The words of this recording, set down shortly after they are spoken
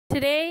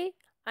Today,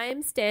 I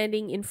am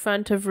standing in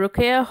front of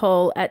Rokeya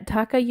Hall at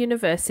Dhaka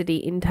University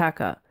in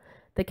Dhaka,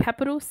 the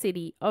capital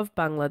city of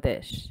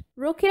Bangladesh.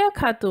 Rokeya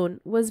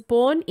Khatun was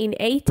born in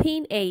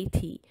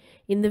 1880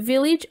 in the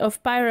village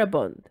of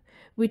Pairabond,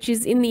 which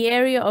is in the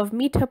area of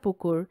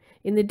Mitapukur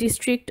in the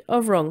district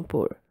of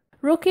Rangpur.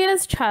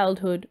 Rokeya's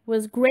childhood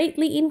was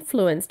greatly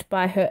influenced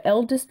by her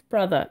eldest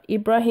brother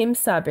Ibrahim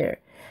Sabir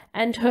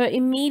and her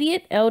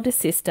immediate elder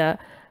sister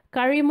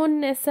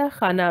Karimunnesa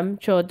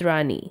Khanam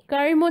Chaudhrani.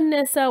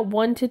 Karimunnesa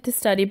wanted to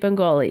study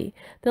Bengali,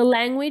 the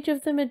language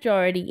of the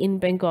majority in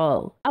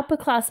Bengal.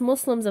 Upper-class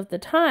Muslims of the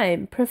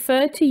time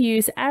preferred to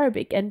use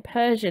Arabic and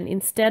Persian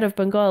instead of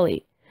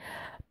Bengali.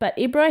 But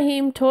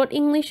Ibrahim taught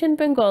English and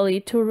Bengali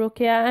to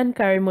Rokeya and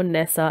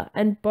Karimunnesa,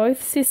 and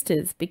both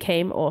sisters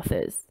became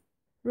authors.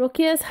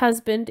 Rokeya's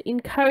husband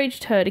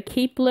encouraged her to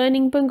keep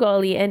learning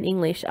Bengali and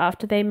English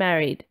after they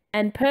married,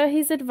 and per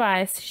his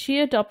advice, she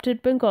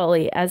adopted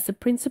Bengali as the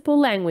principal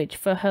language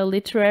for her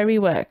literary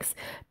works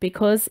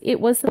because it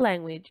was the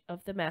language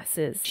of the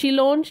masses. She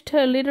launched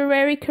her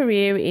literary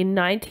career in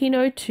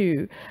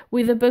 1902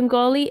 with a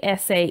Bengali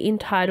essay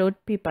entitled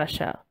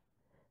Pipasha,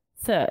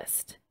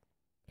 Thirst.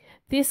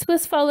 This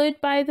was followed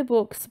by the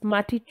books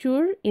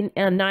Matichur in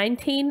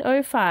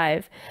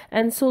 1905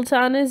 and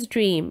Sultana's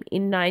Dream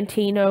in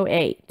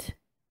 1908.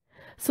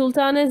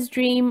 Sultana's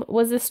Dream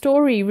was a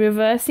story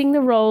reversing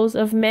the roles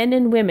of men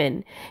and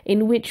women,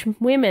 in which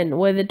women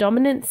were the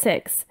dominant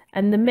sex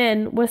and the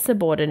men were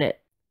subordinate.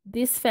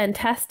 This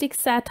fantastic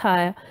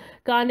satire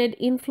garnered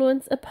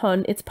influence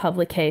upon its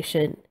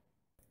publication.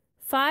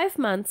 5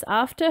 months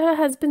after her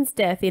husband's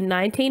death in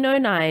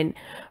 1909,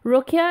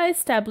 Rokeya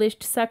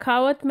established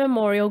Sakhawat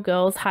Memorial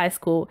Girls High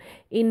School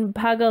in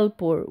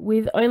Bhagalpur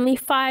with only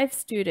 5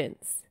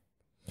 students.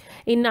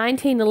 In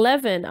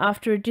 1911,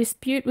 after a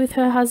dispute with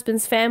her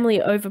husband's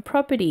family over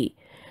property,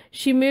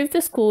 she moved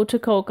the school to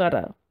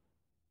Kolkata.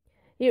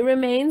 It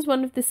remains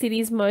one of the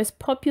city's most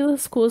popular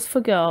schools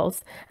for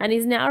girls and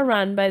is now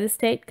run by the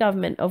state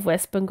government of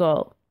West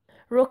Bengal.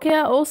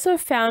 Rokeya also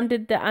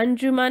founded the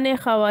Anjumane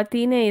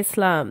Khawatine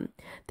Islam,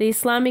 the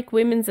Islamic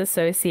Women's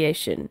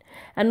Association,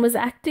 and was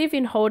active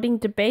in holding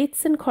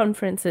debates and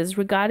conferences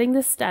regarding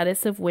the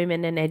status of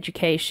women and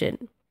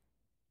education.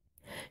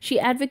 She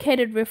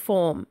advocated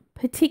reform,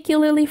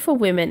 particularly for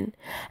women,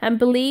 and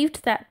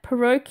believed that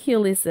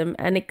parochialism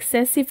and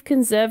excessive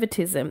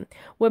conservatism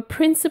were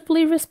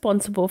principally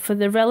responsible for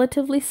the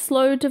relatively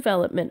slow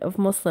development of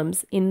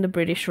Muslims in the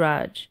British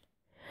Raj.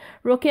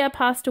 Rokeya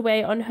passed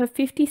away on her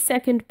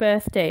 52nd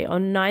birthday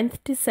on 9th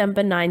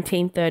December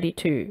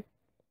 1932.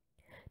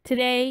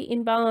 Today,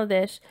 in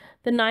Bangladesh,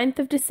 the 9th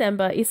of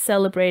December is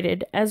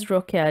celebrated as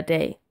Rokeya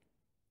Day.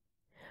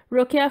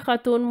 Rokeya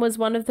Khatun was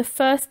one of the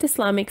first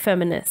Islamic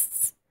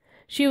feminists.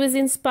 She was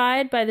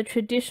inspired by the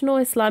traditional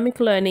Islamic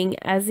learning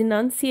as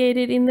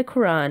enunciated in the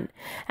Quran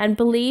and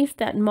believed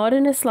that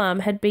modern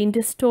Islam had been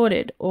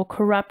distorted or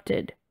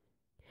corrupted.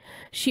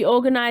 She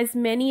organized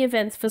many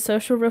events for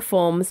social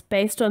reforms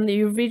based on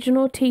the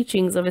original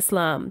teachings of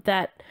Islam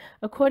that,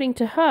 according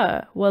to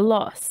her, were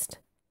lost.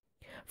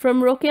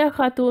 From Rokeya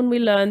Khatun, we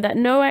learn that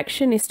no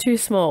action is too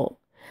small,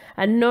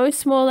 and no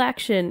small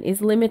action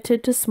is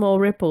limited to small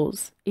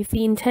ripples if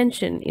the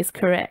intention is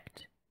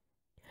correct.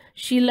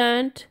 She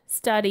learnt,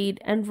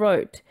 studied, and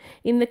wrote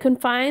in the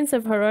confines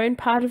of her own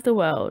part of the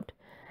world,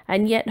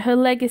 and yet her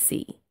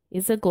legacy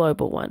is a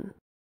global one.